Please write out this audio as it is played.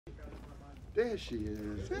There she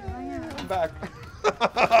is. Yeah. I'm back.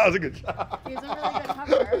 That was a good shot. He was a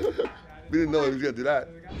really good cover. We didn't know he was going to do that.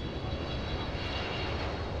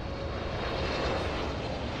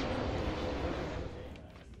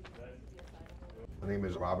 My name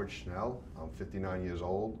is Robert Schnelle. I'm 59 years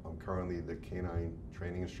old. I'm currently the K-9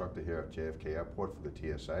 training instructor here at JFK Airport for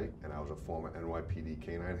the TSA, and I was a former NYPD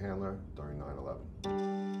K-9 handler during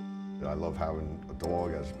 9/11. I love having a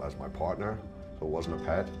dog as my partner, so it wasn't a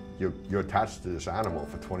pet. You're attached to this animal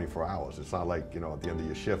for 24 hours. It's not like, at the end of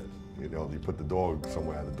your shift, you put the dog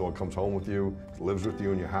somewhere. The dog comes home with you, lives with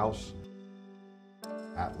you in your house.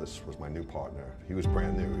 Atlas was my new partner. He was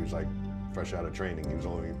brand new. He was like fresh out of training. He was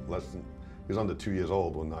under 2 years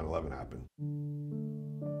old when 9/11 happened.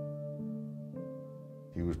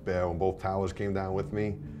 He was there when both towers came down with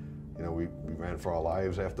me. We ran for our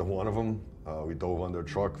lives after one of them. We dove under a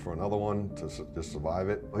truck for another one to just survive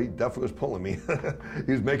it. He definitely was pulling me.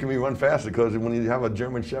 He was making me run faster because when you have a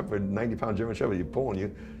German Shepherd, 90-pound German Shepherd, he's pulling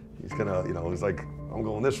you. He's gonna, he's like, I'm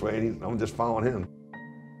going this way, and I'm just following him.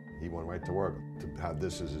 He went right to work. To have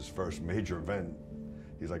this as his first major event,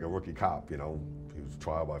 he's like a rookie cop, He was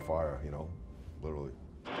trial by fire, literally.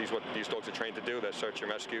 What these dogs are trained to do. They're search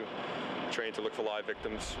and rescue, trained to look for live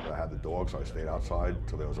victims. I had the dog, so I stayed outside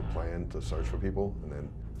till there was a plan to search for people, and then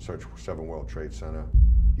search 7 World Trade Center.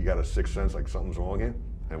 He got a sixth sense, like something's wrong here,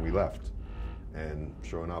 and we left. And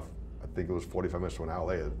sure enough, I think it was 45 minutes to an hour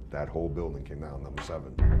later, that whole building came down, number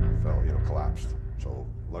 7, fell, collapsed. So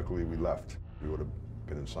luckily we left. We would have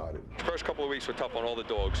been inside it. The first couple of weeks were tough on all the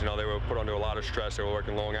dogs. They were put under a lot of stress. They were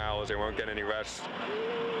working long hours. They weren't getting any rest.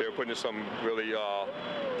 They were put into some really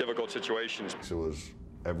difficult situations. It was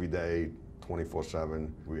every day,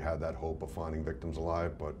 24/7. We had that hope of finding victims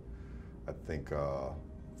alive, but I think a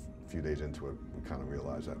few days into it, we kind of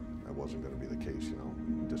realized that wasn't going to be the case.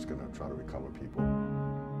 We're just going to try to recover people.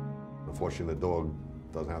 Unfortunately, the dog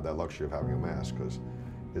doesn't have that luxury of having a mask because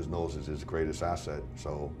his nose is his greatest asset.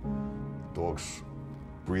 So dogs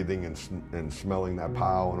breathing and smelling that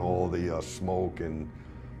POW and all the smoke and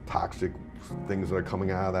toxic things that are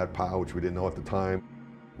coming out of that POW, which we didn't know at the time.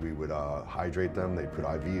 We would hydrate them. They'd put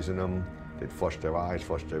IVs in them. They'd flush their eyes,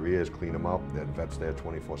 flush their ears, clean them up. They had vets there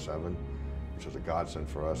 24/7, which was a godsend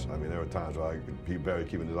for us. I mean, there were times where he'd be barely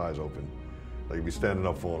keeping his eyes open. Like he'd be standing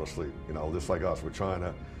up, falling asleep, just like us. We're trying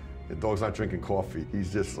to, the dog's not drinking coffee.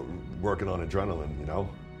 He's just working on adrenaline,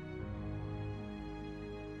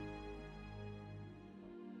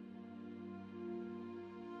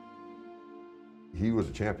 He was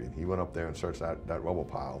a champion. He went up there and searched that rubble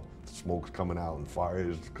pile. Smoke's coming out and fire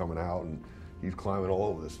is coming out, and he's climbing all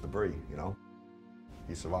over this debris,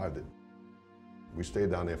 He survived it. We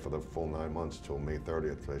stayed down there for the full 9 months till May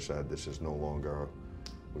 30th. They said, this is no longer,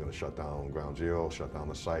 we're gonna shut down Ground Zero, shut down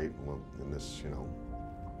the site, and this,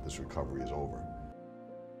 this recovery is over.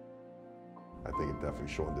 I think it definitely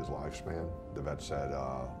shortened his lifespan. The vet said,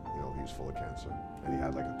 he was full of cancer, and he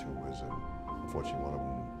had like tumors, and unfortunately one of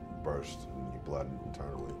them burst and he bled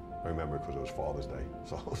internally. I remember because it was Father's Day,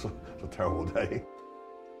 so it was a terrible day.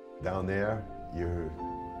 Down there,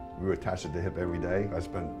 we were attached at the hip every day. I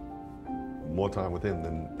spent more time with him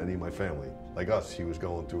than any of my family. Like us, he was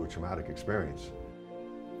going through a traumatic experience.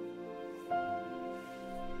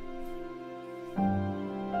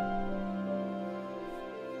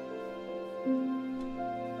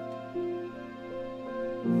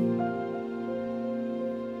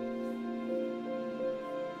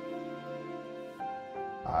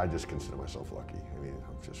 I just consider myself lucky. I mean,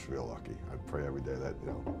 I'm just real lucky. I pray every day that,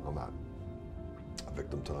 I'm not a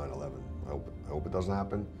victim to 9/11. I hope it doesn't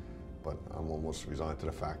happen, but I'm almost resigned to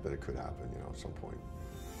the fact that it could happen, at some point.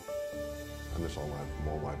 I miss all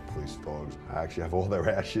my police dogs. I actually have all their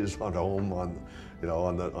ashes on home,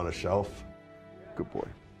 on a shelf. Good boy.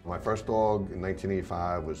 My first dog in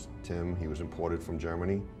 1985 was Tim. He was imported from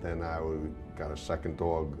Germany. Then I got a second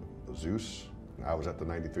dog, Zeus. I was at the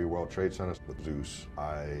 93 World Trade Center with Zeus.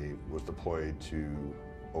 I was deployed to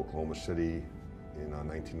Oklahoma City in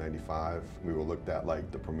 1995. We were looked at like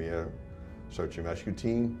the premier search and rescue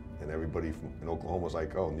team, and everybody in Oklahoma was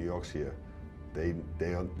like, oh, New York's here. They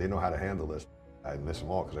know how to handle this. I miss them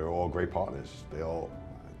all because they were all great partners. They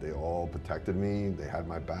all protected me, they had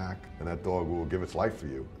my back, and that dog will give its life for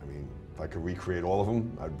you. I mean, if I could recreate all of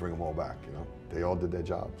them, I'd bring them all back, They all did their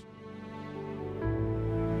jobs.